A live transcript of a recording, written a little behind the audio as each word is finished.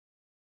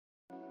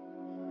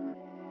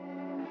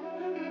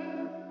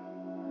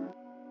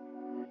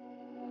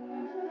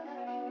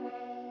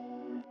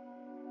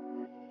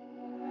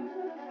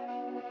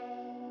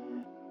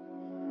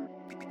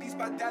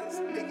about that is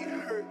make it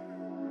hurt.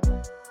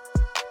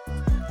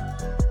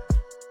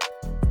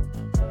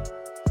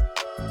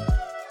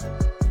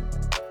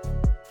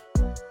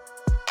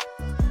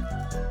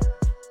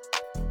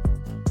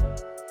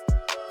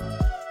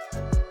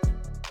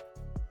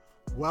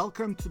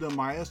 Welcome to the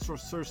Maestro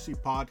Circe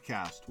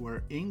podcast,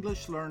 where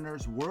English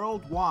learners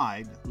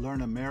worldwide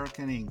learn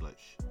American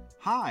English.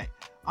 Hi,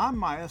 I'm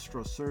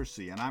Maestro Circe,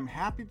 and I'm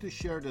happy to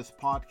share this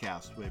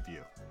podcast with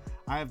you.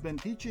 I have been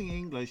teaching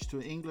English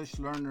to English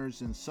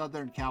learners in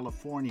Southern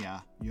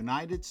California,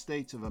 United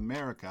States of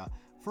America,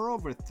 for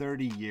over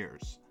 30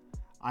 years.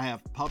 I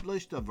have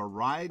published a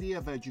variety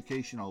of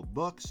educational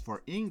books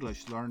for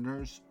English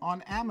learners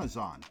on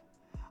Amazon.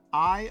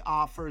 I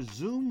offer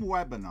Zoom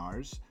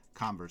webinars,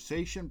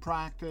 conversation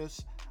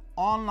practice,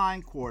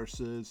 online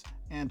courses,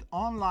 and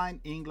online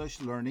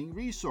English learning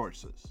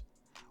resources.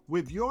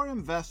 With your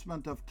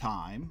investment of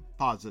time,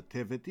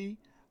 positivity,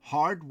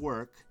 hard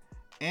work,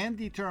 and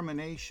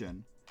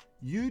determination,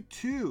 you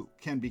too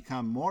can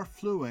become more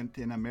fluent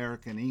in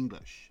American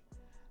English.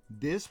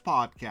 This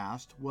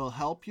podcast will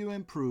help you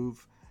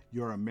improve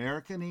your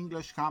American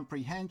English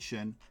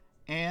comprehension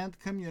and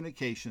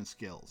communication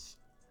skills.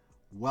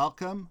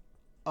 Welcome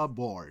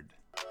aboard.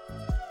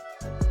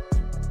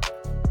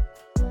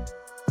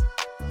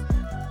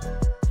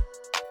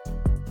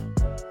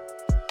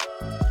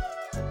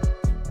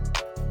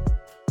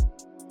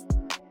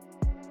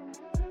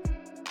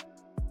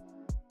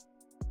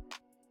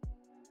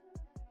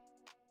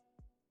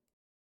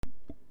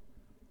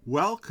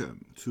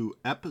 Welcome to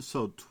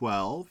episode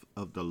 12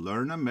 of the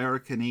Learn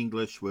American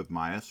English with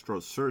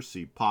Maestro Circe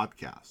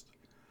podcast.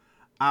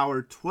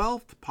 Our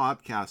 12th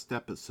podcast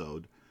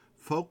episode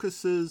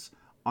focuses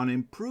on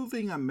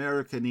improving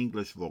American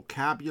English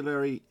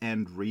vocabulary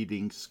and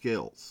reading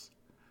skills.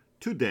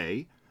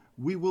 Today,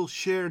 we will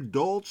share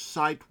Dolch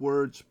Sight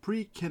Words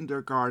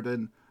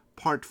Pre-Kindergarten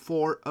Part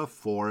 4 of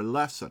 4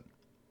 lesson.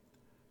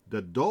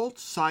 The Dolch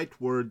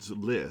Sight Words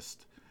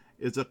list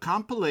is a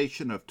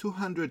compilation of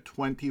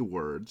 220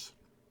 words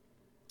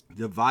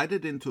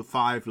divided into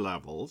 5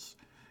 levels,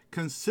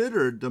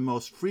 considered the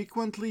most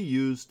frequently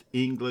used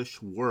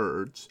English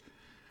words,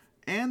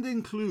 and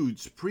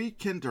includes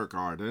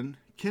pre-kindergarten,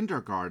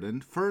 kindergarten,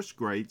 first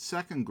grade,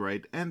 second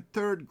grade, and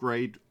third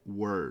grade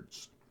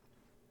words.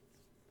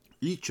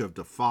 Each of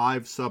the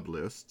 5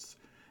 sublists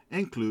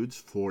includes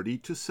 40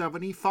 to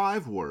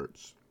 75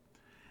 words.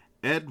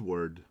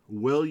 Edward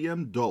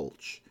William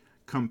Dolch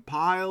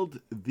compiled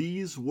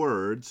these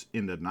words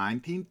in the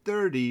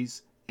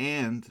 1930s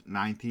and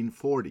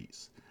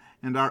 1940s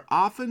and are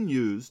often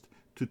used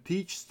to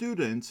teach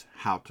students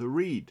how to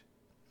read.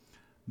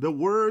 The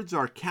words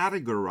are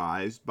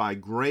categorized by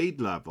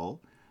grade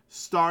level,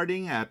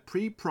 starting at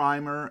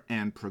pre-primer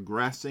and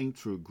progressing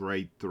through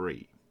grade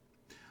 3.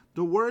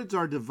 The words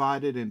are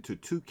divided into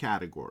 2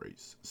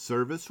 categories: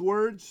 service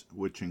words,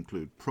 which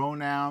include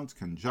pronouns,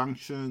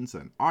 conjunctions,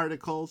 and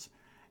articles,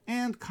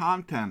 and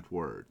content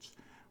words,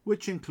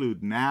 which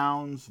include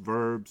nouns,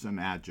 verbs, and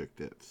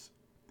adjectives.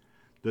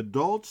 The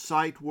Dolch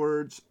Sight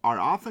Words are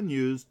often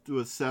used to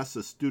assess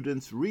a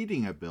student's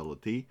reading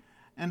ability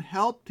and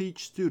help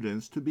teach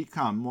students to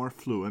become more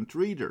fluent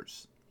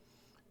readers.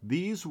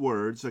 These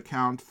words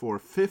account for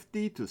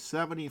 50 to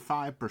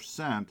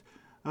 75%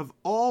 of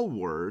all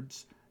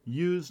words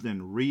used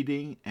in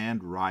reading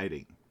and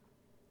writing.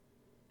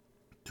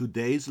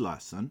 Today's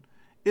lesson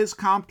is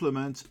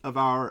compliments of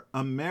our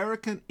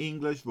American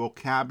English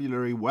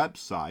vocabulary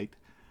website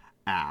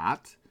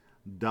at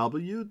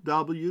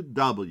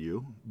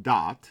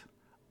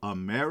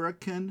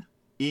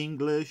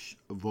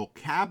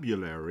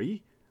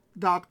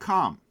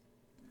www.americanenglishvocabulary.com.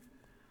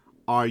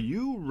 Are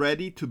you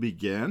ready to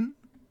begin?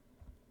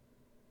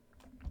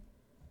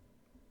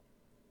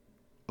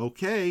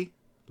 Okay,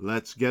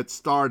 let's get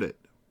started.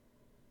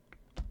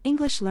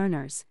 English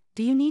learners,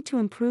 do you need to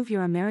improve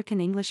your American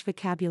English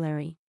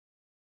vocabulary?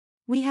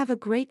 We have a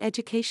great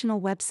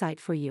educational website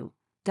for you: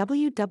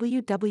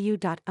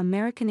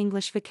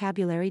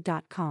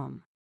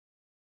 www.americanenglishvocabulary.com.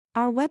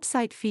 Our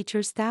website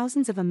features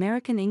thousands of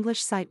American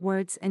English sight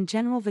words and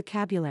general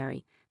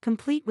vocabulary,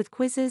 complete with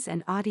quizzes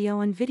and audio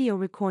and video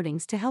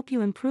recordings to help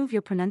you improve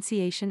your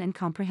pronunciation and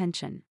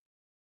comprehension.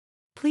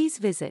 Please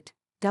visit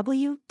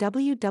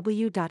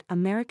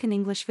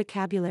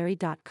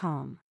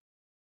www.americanenglishvocabulary.com.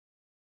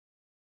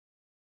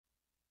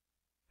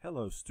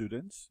 Hello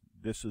students,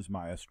 this is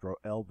Maestro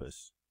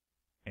Elvis,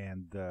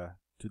 and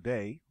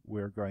today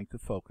we're going to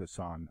focus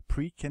on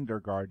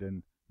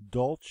pre-kindergarten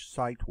Dolch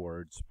Sight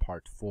Words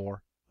Part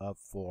 4 of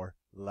 4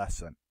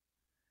 lesson.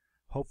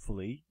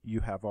 Hopefully you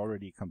have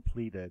already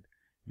completed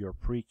your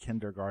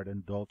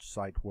pre-kindergarten Dolch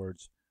Sight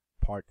Words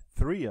Part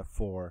 3 of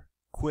 4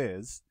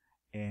 quiz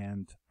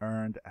and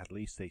earned at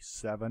least a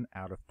 7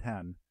 out of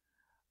 10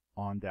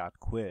 on that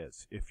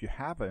quiz. If you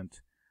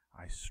haven't,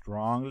 I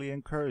strongly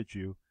encourage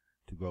you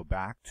to go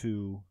back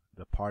to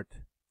the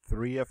Part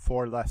 3 of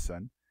 4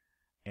 lesson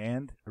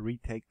and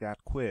retake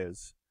that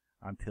quiz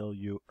until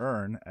you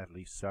earn at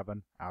least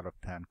 7 out of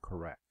 10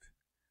 correct.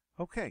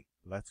 Okay,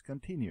 let's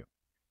continue.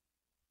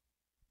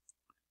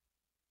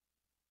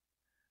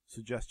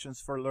 Suggestions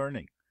for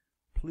learning.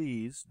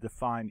 Please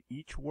define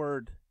each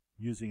word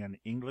using an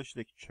English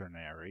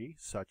dictionary,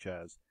 such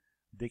as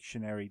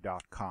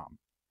dictionary.com.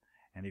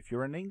 And if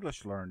you're an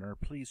English learner,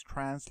 please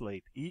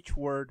translate each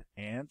word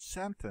and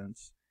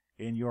sentence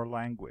in your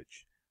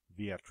language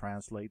via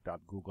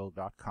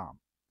translate.google.com.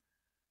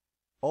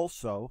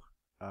 Also,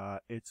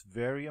 it's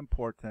very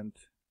important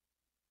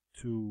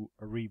to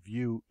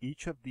review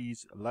each of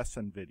these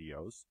lesson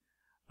videos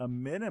a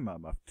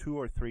minimum of 2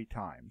 or 3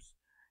 times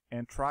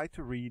and try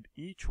to read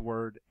each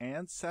word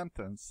and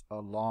sentence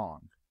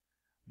along,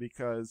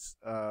 because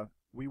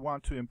we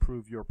want to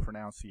improve your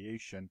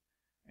pronunciation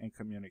and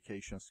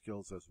communication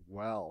skills as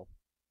well.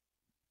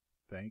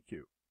 Thank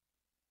you.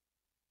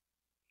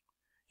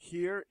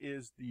 Here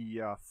is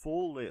the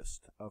full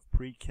list of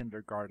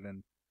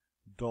pre-kindergarten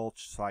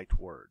Dolch sight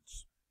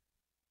words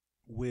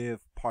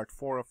with part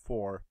 4 of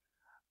 4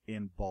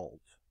 in bold.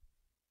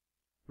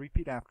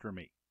 Repeat after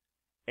me.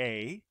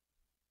 A,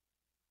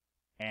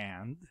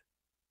 and,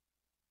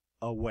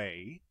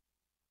 away,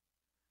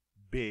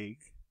 big,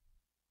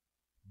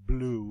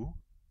 blue,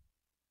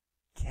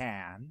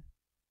 can,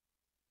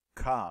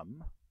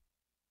 come,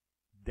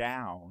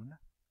 down,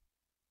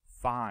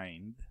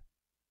 find,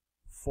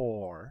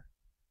 for,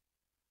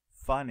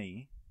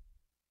 funny,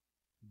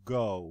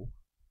 go,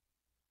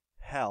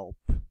 help,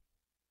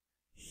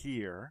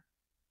 here,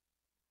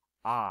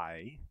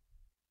 I,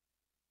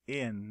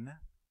 in,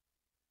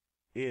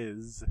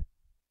 is,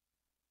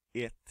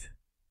 it,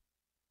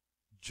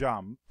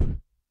 jump,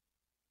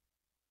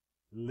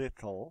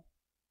 little,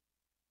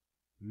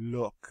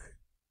 look,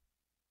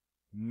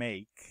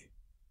 make,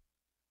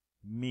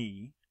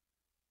 me,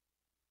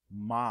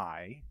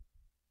 my,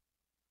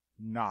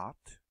 not,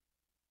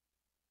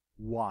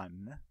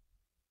 one,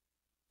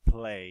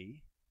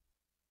 play,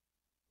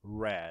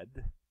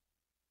 read,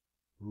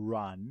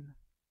 run,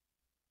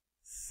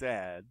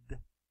 said,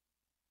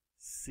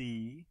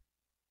 see,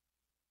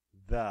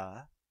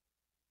 the,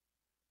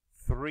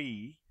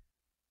 3,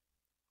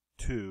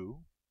 2,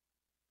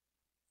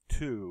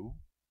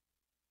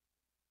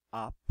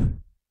 up,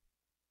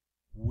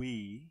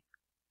 we,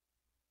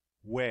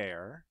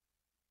 where,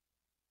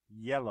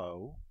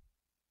 yellow,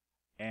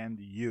 and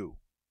you.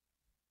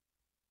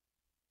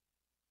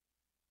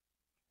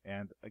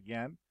 And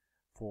again,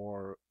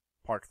 for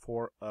part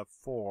 4 of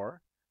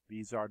 4,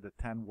 these are the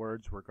 10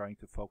 words we're going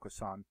to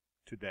focus on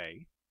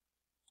today.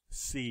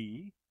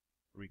 See,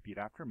 repeat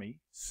after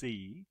me,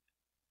 see,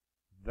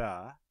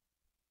 the,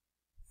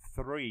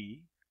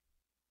 3,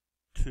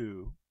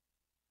 2,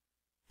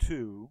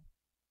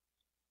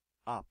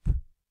 up,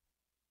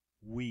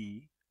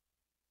 we,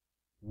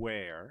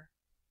 where,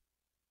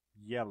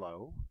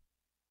 yellow,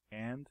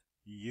 and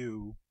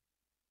you.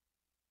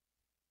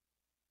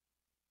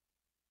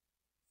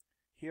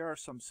 Here are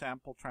some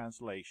sample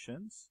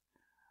translations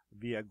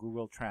via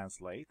Google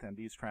Translate, and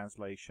these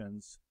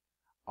translations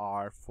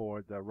are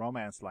for the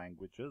Romance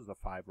languages, the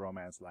 5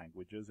 Romance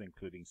languages,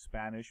 including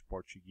Spanish,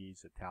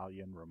 Portuguese,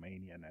 Italian,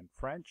 Romanian, and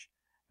French.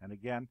 And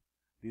again,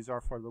 these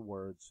are for the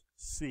words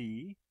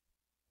see,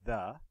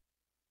 the,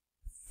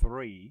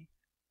 3,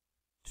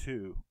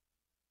 2,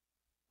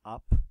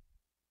 up,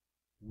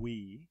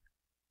 we,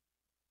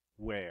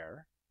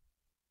 where,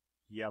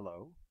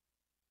 yellow,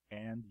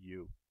 and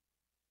you.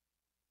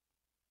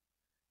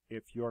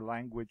 If your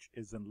language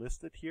is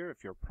enlisted here,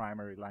 if your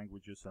primary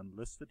language is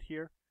enlisted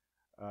here,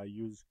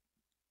 use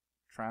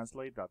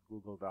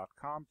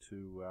translate.google.com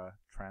to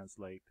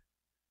translate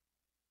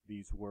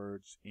these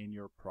words in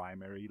your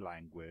primary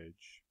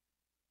language.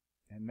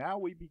 And now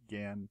we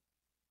begin.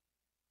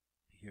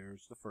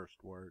 Here's the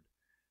first word.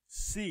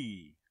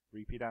 See.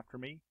 Repeat after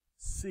me.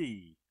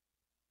 See.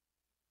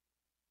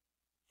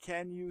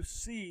 Can you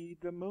see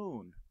the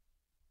moon?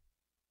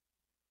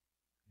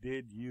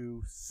 Did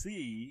you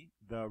see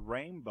the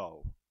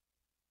rainbow?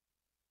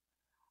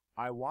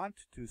 I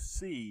want to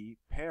see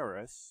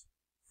Paris,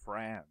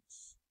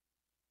 France.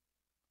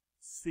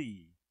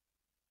 See.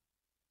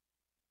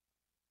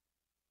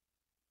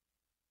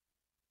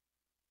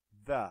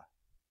 The.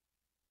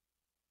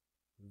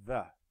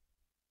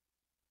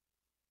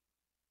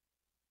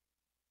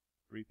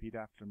 Repeat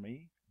after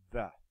me.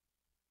 The.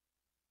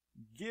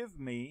 Give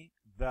me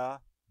the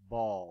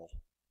ball.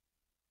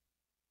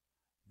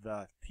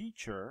 The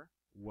teacher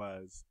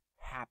was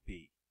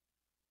happy.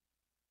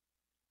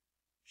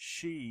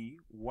 She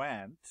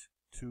went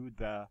to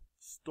the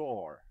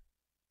store.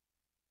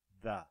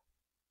 The.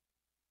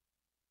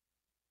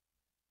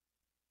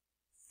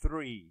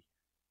 3.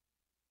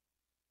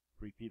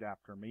 Repeat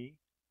after me.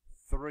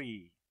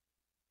 3.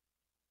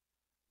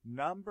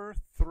 Number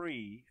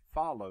 3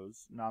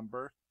 follows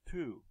number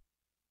 2.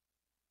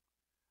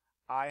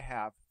 I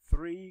have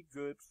 3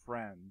 good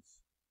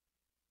friends.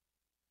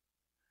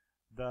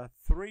 The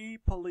 3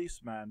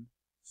 policemen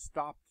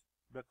stopped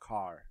the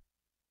car.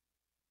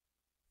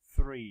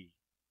 3.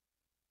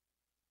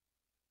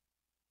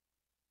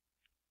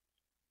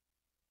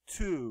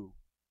 2.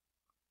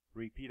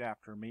 Repeat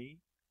after me.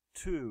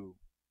 2.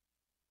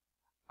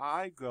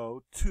 I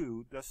go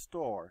to the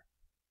store.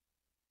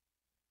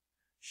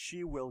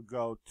 She will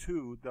go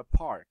to the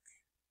park.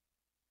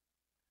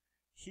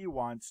 He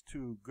wants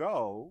to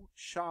go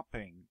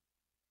shopping.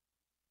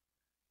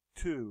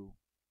 To.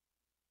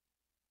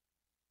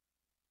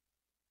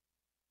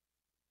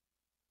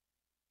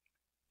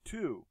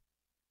 Two.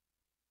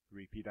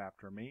 Repeat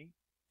after me.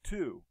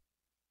 Two.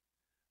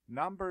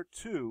 Number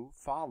 2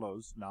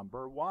 follows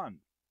number 1.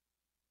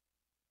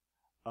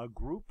 A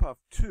group of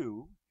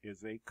 2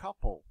 is a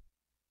couple.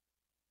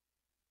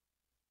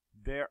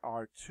 There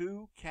are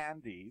 2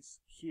 candies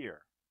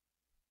here.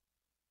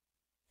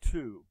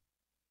 2.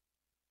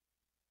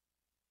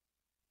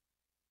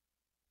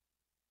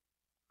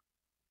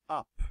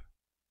 Up.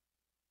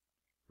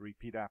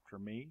 Repeat after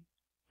me.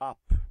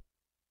 Up.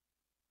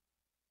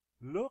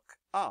 Look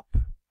up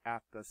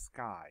at the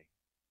sky.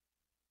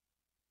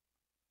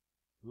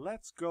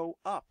 Let's go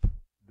up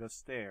the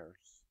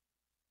stairs.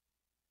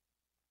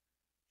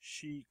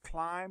 She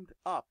climbed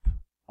up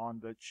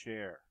on the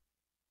chair.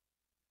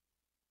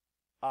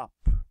 Up.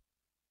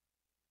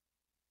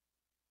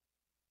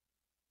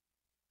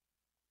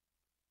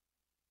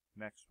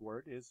 Next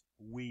word is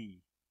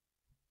we.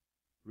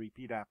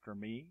 Repeat after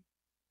me.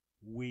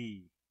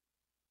 We.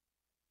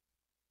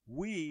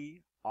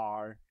 We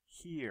are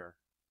here.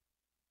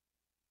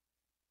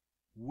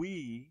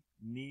 We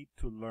need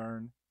to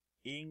learn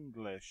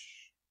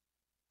English.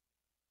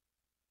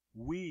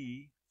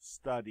 We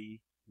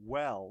study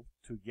well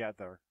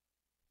together.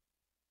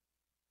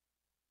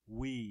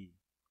 We.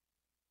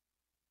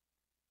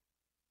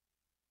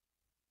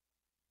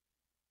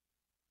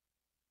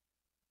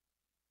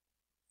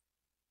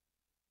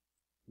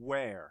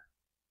 Where.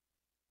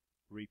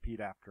 Repeat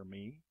after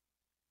me.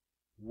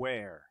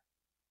 Where.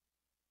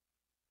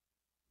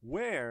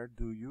 Where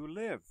do you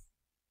live?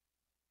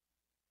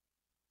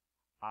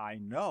 I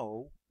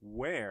know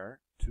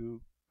where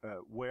to,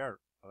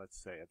 let's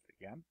say it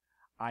again.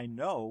 I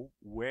know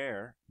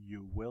where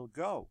you will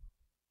go.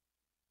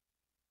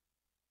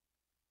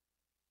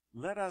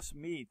 Let us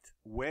meet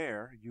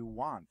where you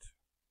want.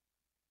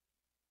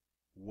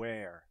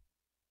 Where.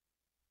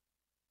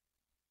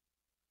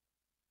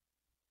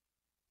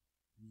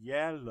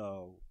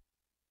 Yellow.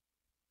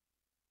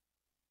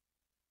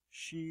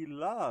 She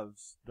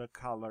loves the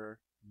color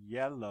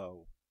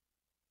yellow.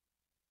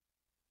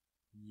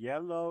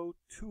 Yellow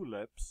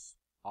tulips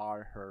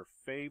are her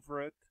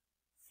favorite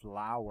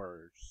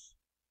flowers.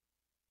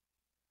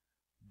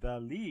 The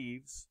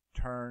leaves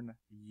turn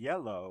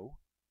yellow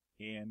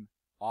in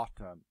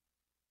autumn.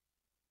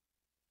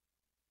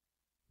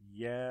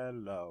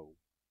 Yellow.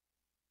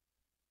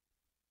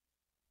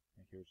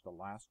 And here's the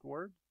last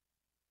word.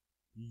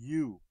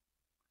 You.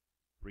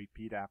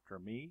 Repeat after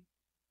me.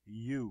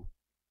 You.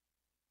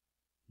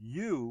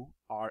 You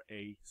are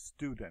a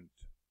student.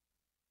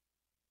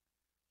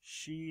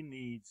 She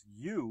needs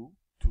you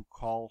to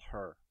call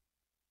her.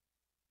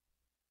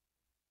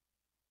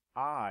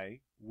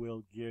 I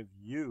will give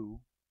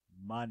you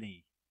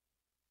money.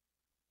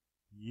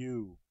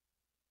 You.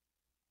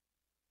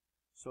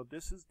 So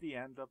this is the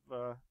end of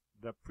the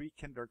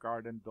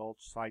pre-kindergarten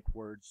Dolch sight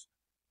words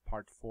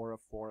part 4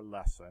 of 4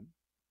 lesson.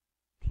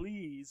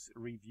 Please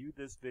review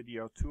this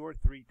video 2 or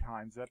 3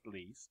 times at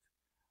least.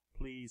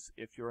 Please,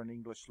 if you're an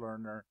English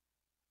learner,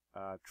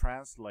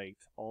 translate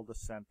all the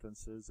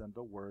sentences and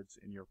the words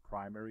in your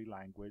primary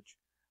language.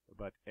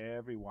 But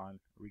everyone,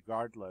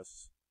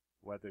 regardless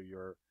whether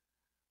you're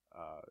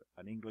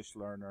an English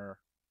learner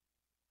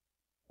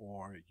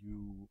or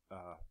you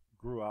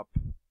grew up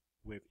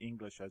with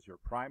English as your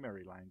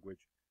primary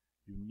language,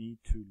 you need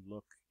to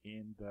look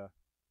in the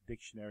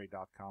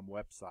dictionary.com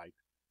website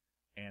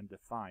and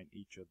define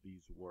each of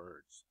these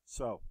words.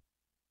 So,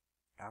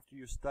 after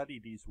you study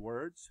these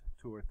words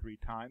 2 or 3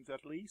 times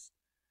at least,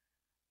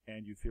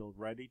 and you feel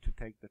ready to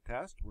take the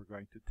test, we're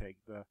going to take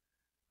the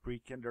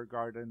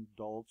pre-kindergarten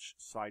Dolch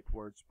sight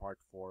words part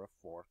 4 of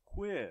 4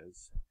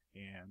 quiz.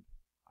 And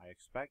I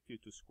expect you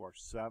to score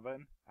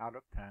 7 out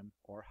of 10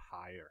 or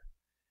higher.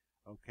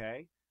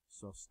 Okay?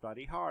 So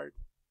study hard.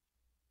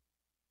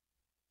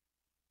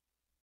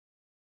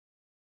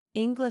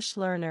 English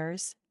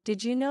learners,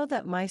 did you know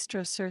that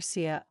Maestro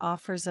Cercia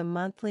offers a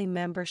monthly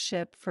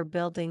membership for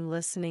building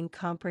listening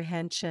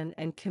comprehension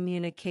and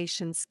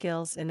communication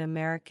skills in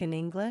American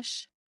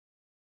English?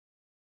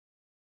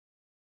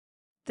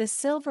 The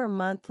Silver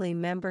Monthly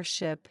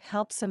membership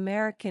helps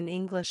American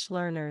English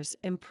learners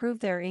improve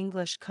their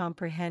English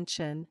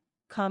comprehension,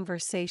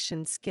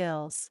 conversation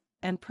skills,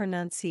 and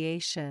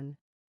pronunciation.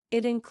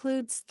 It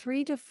includes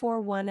 3 to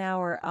 4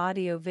 one-hour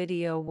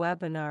audio-video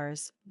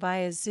webinars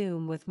via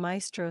Zoom with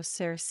Maestro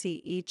Cerci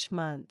each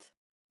month.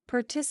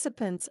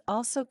 Participants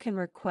also can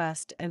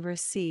request and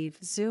receive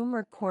Zoom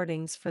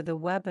recordings for the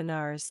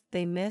webinars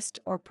they missed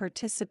or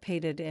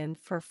participated in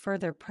for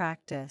further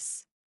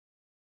practice.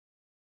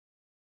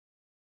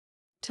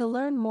 To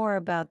learn more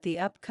about the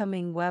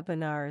upcoming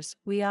webinars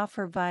we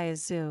offer via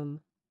Zoom,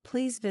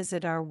 please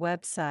visit our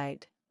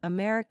website,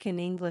 American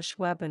English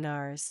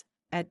Webinars,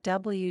 at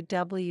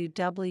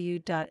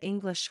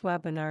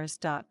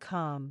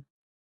www.englishwebinars.com.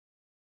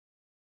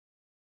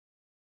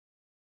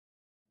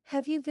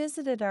 Have you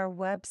visited our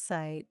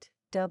website,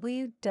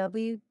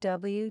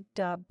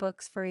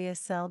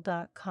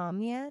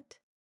 www.booksforesl.com yet?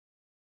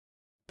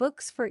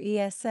 Books for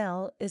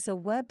ESL is a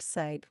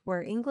website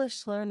where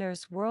English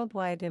learners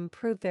worldwide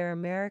improve their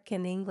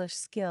American English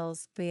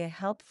skills via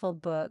helpful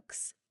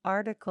books,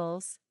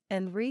 articles,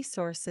 and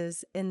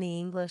resources in the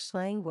English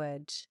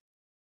language.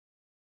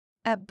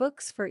 At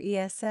Books for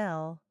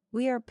ESL,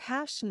 we are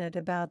passionate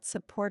about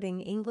supporting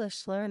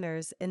English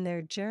learners in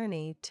their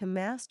journey to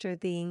master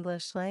the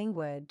English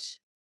language.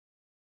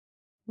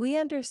 We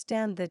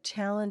understand the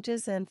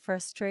challenges and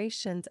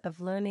frustrations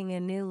of learning a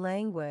new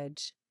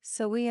language,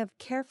 so we have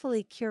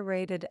carefully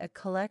curated a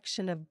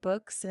collection of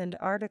books and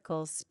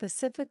articles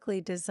specifically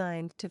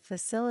designed to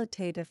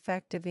facilitate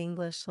effective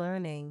English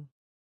learning.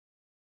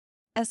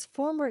 As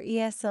former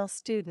ESL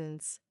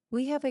students,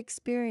 we have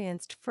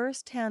experienced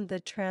firsthand the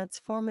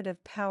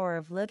transformative power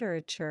of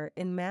literature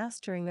in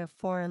mastering a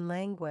foreign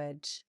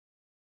language.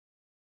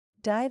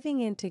 Diving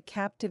into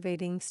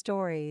captivating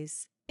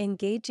stories,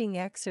 engaging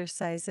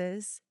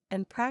exercises,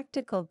 and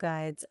practical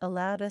guides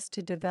allowed us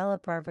to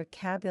develop our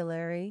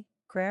vocabulary,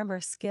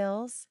 grammar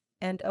skills,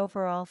 and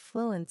overall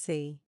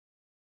fluency.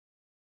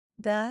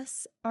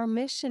 Thus, our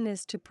mission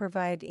is to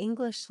provide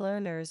English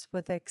learners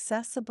with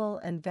accessible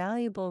and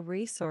valuable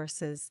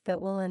resources that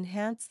will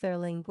enhance their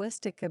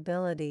linguistic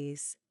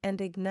abilities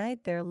and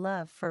ignite their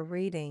love for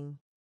reading.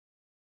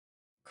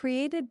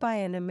 Created by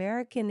an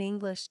American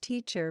English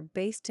teacher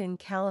based in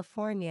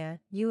California,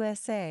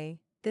 USA,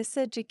 this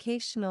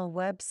educational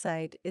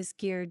website is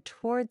geared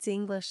towards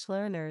English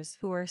learners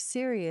who are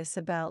serious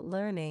about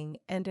learning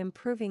and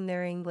improving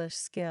their English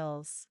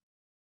skills.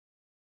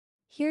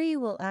 Here you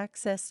will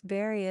access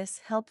various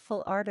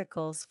helpful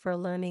articles for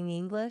learning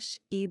English,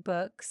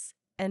 ebooks,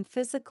 and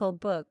physical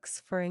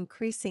books for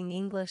increasing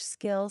English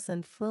skills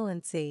and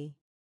fluency.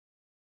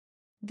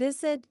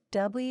 Visit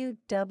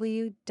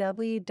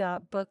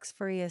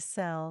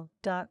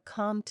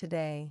www.booksforesl.com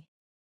today.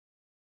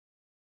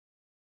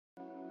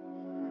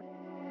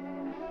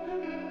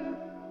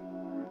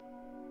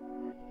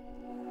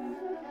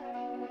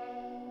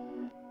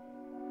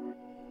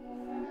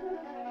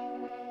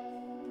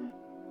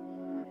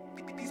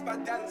 These my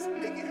dollars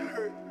make it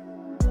hurt.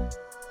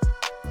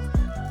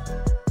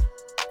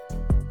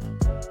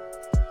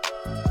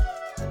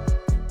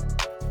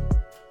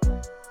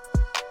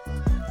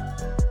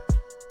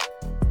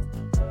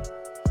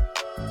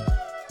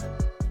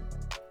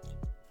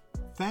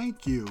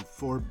 Thank you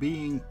for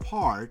being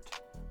part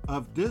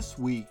of this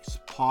week's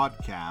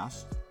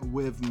podcast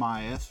with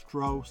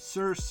Maestro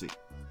Cersei,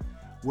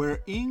 where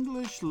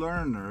English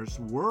learners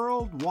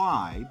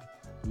worldwide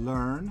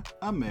learn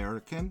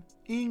American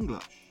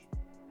English.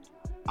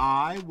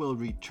 I will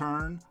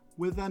return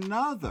with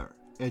another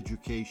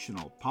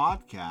educational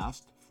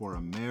podcast for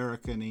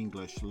American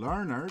English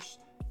learners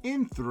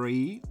in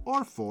 3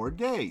 or 4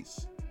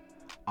 days.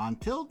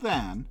 Until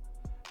then,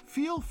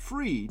 feel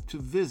free to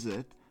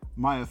visit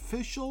my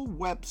official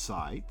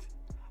website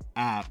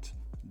at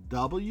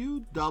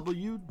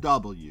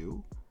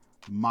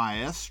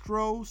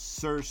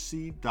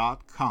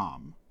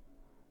www.maestrocersei.com.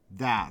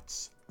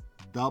 That's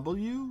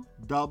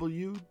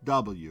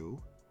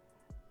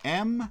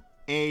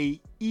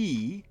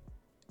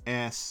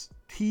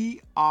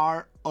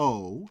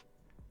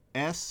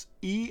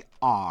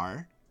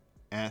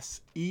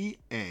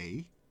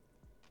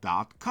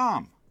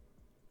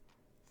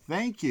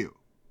Thank you.